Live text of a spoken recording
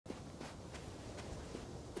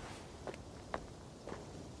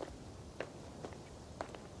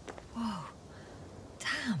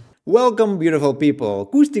Welcome, beautiful people,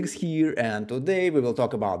 Acoustics here, and today we will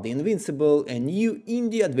talk about The Invincible, a new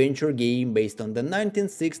indie adventure game based on the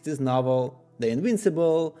 1960s novel The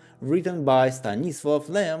Invincible, written by Stanislaw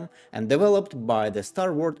Lem and developed by the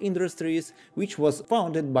Star Wars Industries, which was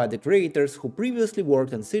founded by the creators who previously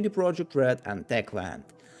worked on CD Projekt Red and Techland.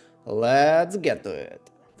 Let's get to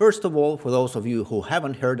it! First of all, for those of you who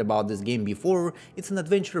haven't heard about this game before, it's an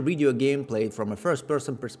adventure video game played from a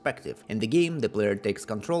first-person perspective. In the game, the player takes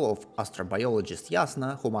control of astrobiologist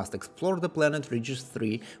Yasna, who must explore the planet Regis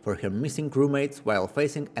 3 for her missing crewmates while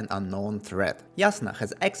facing an unknown threat. Yasna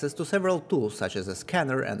has access to several tools such as a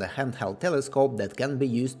scanner and a handheld telescope that can be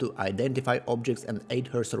used to identify objects and aid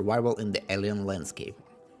her survival in the alien landscape.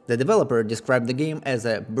 The developer described the game as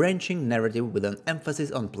a branching narrative with an emphasis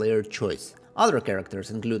on player choice. Other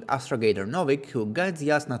characters include astrogator Novik, who guides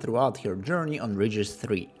Yasna throughout her journey on Regis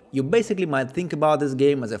 3. You basically might think about this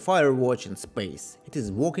game as a Firewatch in space. It is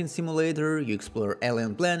a walking simulator, you explore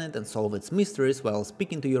alien planet and solve its mysteries while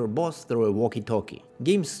speaking to your boss through a walkie-talkie.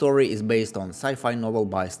 Game's story is based on sci-fi novel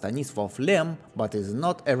by Stanislaw Lem, but is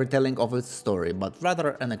not a retelling of its story, but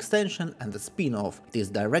rather an extension and a spin-off. It is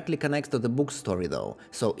directly connects to the book story though,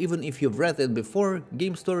 so even if you've read it before,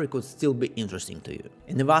 game story could still be interesting to you.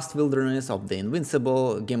 In the vast wilderness of The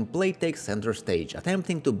Invincible, gameplay takes center stage,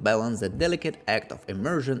 attempting to balance the delicate act of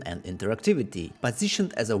immersion and interactivity.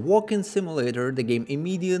 Positioned as a walk-in simulator, the game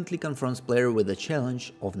immediately confronts player with the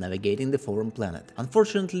challenge of navigating the foreign planet.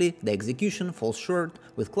 Unfortunately, the execution falls short,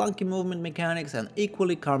 with clunky movement mechanics and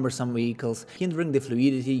equally cumbersome vehicles, hindering the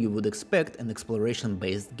fluidity you would expect in an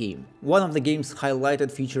exploration-based game. One of the game's highlighted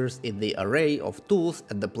features is the array of tools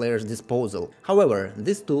at the player's disposal. However,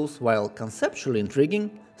 these tools, while conceptually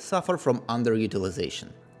intriguing, suffer from underutilization.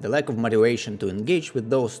 The lack of motivation to engage with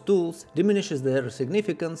those tools diminishes their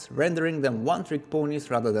significance, rendering them one-trick ponies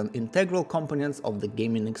rather than integral components of the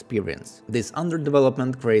gaming experience. This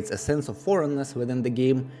underdevelopment creates a sense of foreignness within the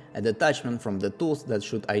game, a detachment from the tools that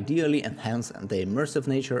should ideally enhance the immersive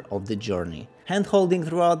nature of the journey. Hand-holding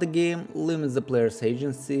throughout the game limits the player's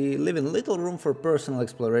agency, leaving little room for personal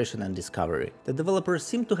exploration and discovery. The developers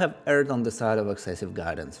seem to have erred on the side of excessive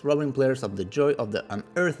guidance, robbing players of the joy of the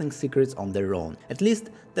unearthing secrets on their own. At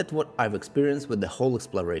least, that's what I've experienced with the whole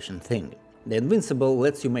exploration thing. The Invincible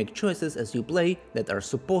lets you make choices as you play that are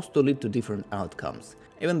supposed to lead to different outcomes.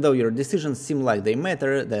 Even though your decisions seem like they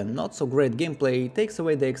matter, the not-so-great gameplay takes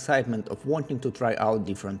away the excitement of wanting to try out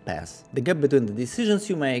different paths. The gap between the decisions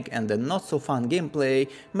you make and the not-so-fun gameplay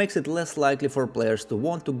makes it less likely for players to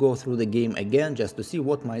want to go through the game again just to see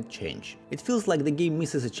what might change. It feels like the game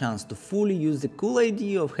misses a chance to fully use the cool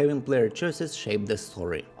idea of having player choices shape the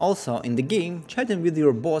story. Also, in the game, chatting with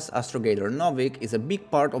your boss astrogator Novik is a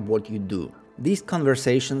big part of what you do. These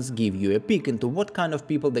conversations give you a peek into what kind of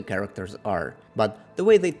people the characters are, but the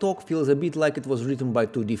way they talk feels a bit like it was written by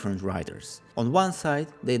two different writers. On one side,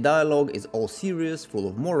 the dialogue is all serious, full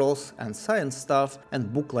of morals and science stuff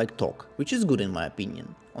and book-like talk, which is good in my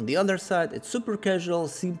opinion. On the other side, it's super casual,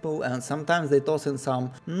 simple, and sometimes they toss in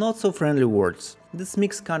some not-so-friendly words. This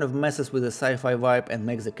mix kind of messes with the sci-fi vibe and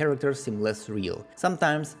makes the characters seem less real.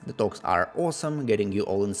 Sometimes the talks are awesome, getting you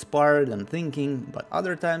all inspired and thinking, but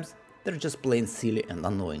other times they're just plain silly and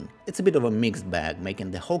annoying. It's a bit of a mixed bag, making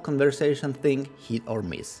the whole conversation thing hit or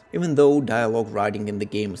miss. Even though dialogue writing in the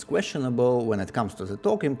game is questionable when it comes to the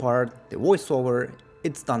talking part, the voiceover,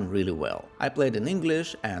 it's done really well. I played in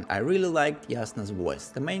English and I really liked Yasna's voice.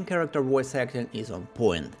 The main character voice acting is on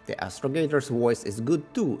point. The astrogator's voice is good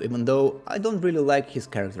too, even though I don't really like his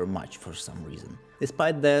character much for some reason.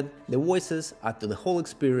 Despite that, the voices add to the whole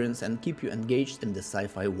experience and keep you engaged in the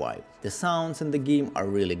sci-fi vibe. The sounds in the game are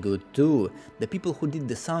really good too. The people who did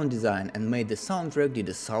the sound design and made the soundtrack did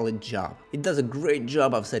a solid job. It does a great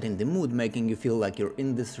job of setting the mood, making you feel like you're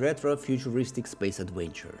in this retro futuristic space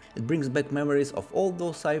adventure. It brings back memories of all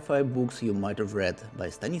those sci-fi books you might have read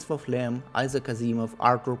by Stanislaw Lem, Isaac Asimov,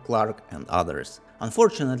 Arthur Clarke and others.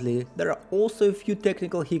 Unfortunately, there are also a few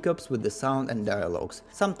technical hiccups with the sound and dialogues.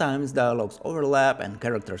 Sometimes dialogues overlap and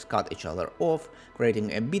characters cut each other off,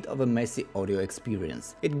 creating a bit of a messy audio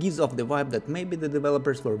experience. It gives off the vibe that maybe the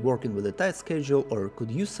developers were working with a tight schedule or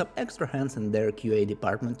could use some extra hands in their QA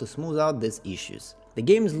department to smooth out these issues. The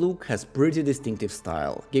game's look has pretty distinctive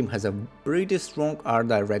style. Game has a pretty strong art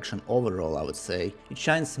direction overall, I would say. It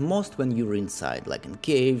shines most when you're inside, like in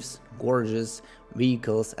caves, gorges,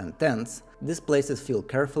 vehicles and tents. These places feel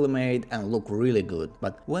carefully made and look really good,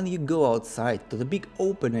 but when you go outside to the big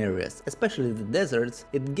open areas, especially the deserts,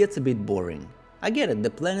 it gets a bit boring. I get it, the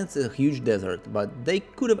planet's a huge desert, but they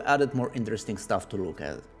could have added more interesting stuff to look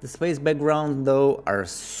at. The space backgrounds though are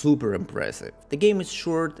super impressive. The game is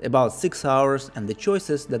short, about 6 hours, and the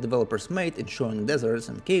choices that developers made in showing deserts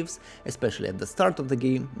and caves, especially at the start of the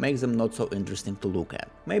game, makes them not so interesting to look at.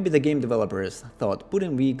 Maybe the game developers thought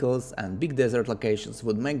putting vehicles and big desert locations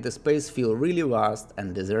would make the space feel really vast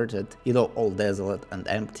and deserted, all desolate and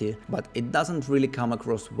empty, but it doesn't really come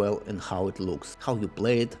across well in how it looks, how you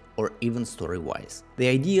play it, or even story-wise. The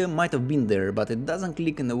idea might have been there, but it doesn't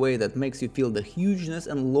click in a way that makes you feel the hugeness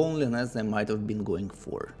and loneliness they might have been going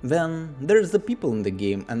for. Then there's the people in the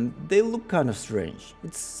game, and they look kind of strange.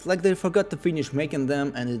 It's like they forgot to finish making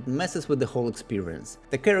them and it messes with the whole experience.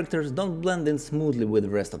 The characters don't blend in smoothly with the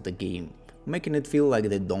rest of the game, making it feel like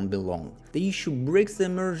they don't belong. The issue breaks the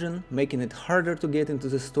immersion, making it harder to get into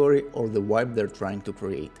the story or the vibe they're trying to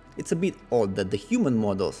create. It's a bit odd that the human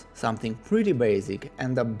models, something pretty basic,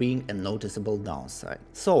 end up being a noticeable downside.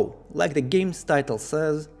 So, like the game's title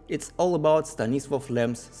says, it's all about Stanislaw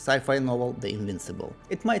Lem's sci-fi novel The Invincible.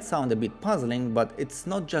 It might sound a bit puzzling, but it's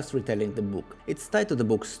not just retelling the book. It's tied to the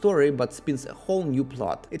book's story but spins a whole new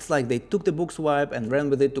plot. It's like they took the book's vibe and ran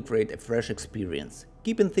with it to create a fresh experience,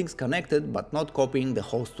 keeping things connected but not copying the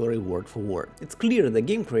whole story word for word. It's clear the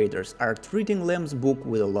game creators are treating Lem's book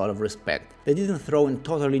with a lot of respect. They didn't throw in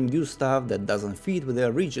totally new stuff that doesn't fit with the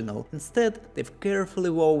original. Instead, they've carefully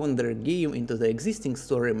woven their game into the existing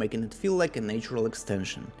story, making it feel like a natural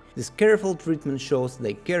extension. This careful treatment shows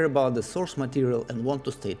they care about the source material and want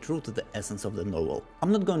to stay true to the essence of the novel.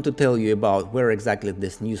 I'm not going to tell you about where exactly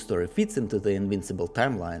this new story fits into the Invincible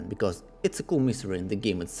timeline, because it's a cool mystery in the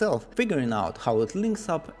game itself. Figuring out how it links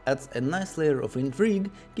up adds a nice layer of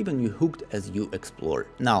intrigue, keeping you hooked as you explore.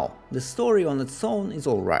 Now, the story on its own is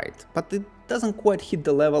alright, but it doesn't quite hit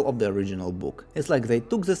the level of the original book. It's like they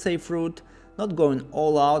took the safe route, not going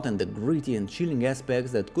all out in the gritty and chilling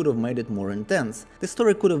aspects that could have made it more intense. The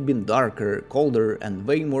story could have been darker, colder, and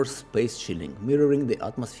way more space chilling, mirroring the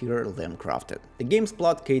atmosphere Lem crafted. The game's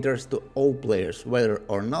plot caters to all players, whether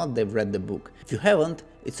or not they've read the book. If you haven't,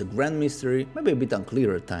 it's a grand mystery, maybe a bit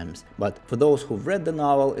unclear at times, but for those who've read the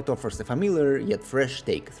novel, it offers a familiar yet fresh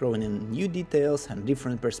take, throwing in new details and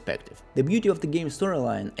different perspective. The beauty of the game's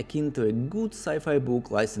storyline, akin to a good sci-fi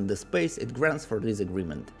book, lies in the space it grants for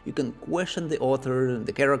disagreement. You can question the author,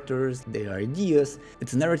 the characters, their ideas.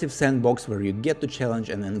 It's a narrative sandbox where you get to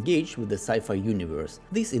challenge and engage with the sci-fi universe.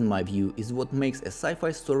 This, in my view, is what makes a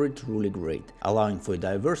sci-fi story truly great, allowing for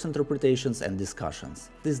diverse interpretations and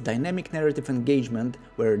discussions. This dynamic narrative engagement,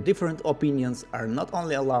 where different opinions are not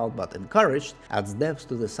only allowed but encouraged, adds depth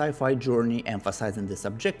to the sci-fi journey, emphasizing the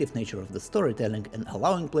subjective nature of the storytelling and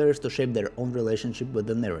allowing players to shape their own relationship with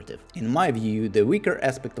the narrative. In my view, the weaker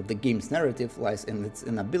aspect of the game's narrative lies in its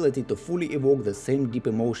inability to fully evoke the same deep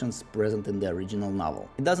emotions present in the original novel.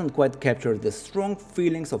 It doesn't quite capture the strong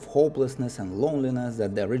feelings of hopelessness and loneliness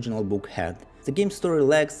that the original book had. The game's story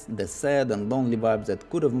lacks the sad and lonely vibes that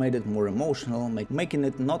could have made it more emotional, making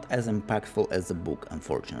it not as impactful as the book,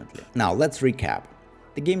 unfortunately. Now let's recap.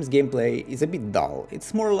 The game's gameplay is a bit dull.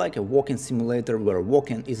 It's more like a walking simulator where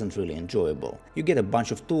walking isn't really enjoyable. You get a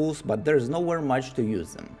bunch of tools, but there's nowhere much to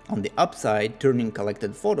use them. On the upside, turning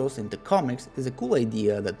collected photos into comics is a cool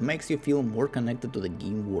idea that makes you feel more connected to the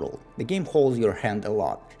game world. The game holds your hand a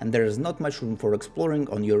lot, and there is not much room for exploring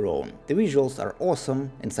on your own. The visuals are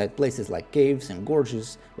awesome inside places like caves and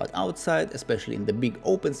gorges, but outside, especially in the big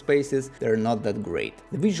open spaces, they're not that great.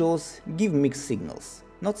 The visuals give mixed signals,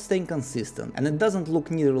 not staying consistent, and it doesn't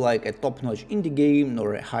look neither like a top-notch indie game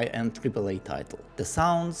nor a high-end AAA title. The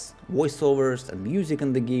sounds, voiceovers and music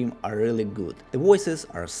in the game are really good. The voices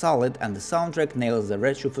are solid and the soundtrack nails the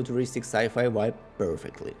retro-futuristic sci-fi vibe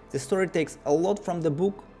perfectly. The story takes a lot from the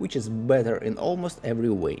book, which is better in almost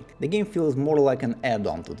every way. The game feels more like an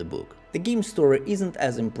add-on to the book. The game's story isn't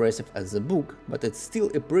as impressive as the book, but it's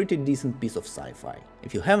still a pretty decent piece of sci-fi.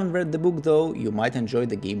 If you haven't read the book though, you might enjoy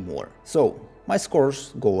the game more. So, my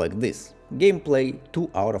scores go like this: gameplay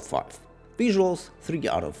 2 out of 5, visuals 3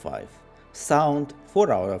 out of 5, sound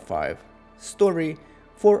 4 out of 5, story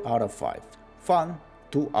 4 out of 5, fun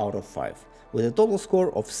 2 out of 5, with a total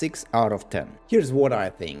score of 6 out of 10. Here's what I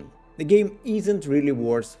think. The game isn't really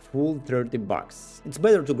worth full $30. It's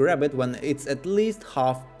better to grab it when it's at least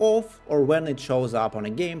half off or when it shows up on a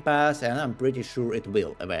Game Pass, and I'm pretty sure it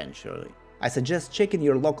will eventually. I suggest checking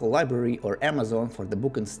your local library or Amazon for the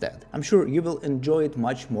book instead. I'm sure you will enjoy it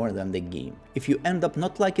much more than the game. If you end up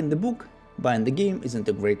not liking the book, buying the game isn't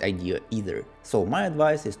a great idea either. So my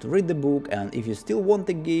advice is to read the book, and if you still want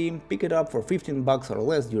the game, pick it up for $15 or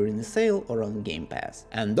less during the sale or on Game Pass.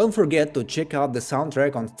 And don't forget to check out the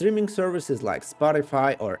soundtrack on streaming services like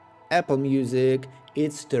Spotify or Apple Music.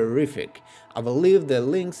 It's terrific. I will leave the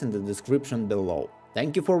links in the description below.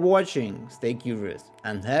 Thank you for watching, stay curious,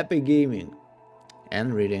 and happy gaming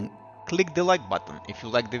and reading. Click the like button if you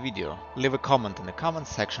like the video, leave a comment in the comment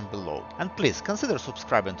section below, and please consider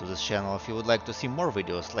subscribing to this channel if you would like to see more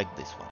videos like this one.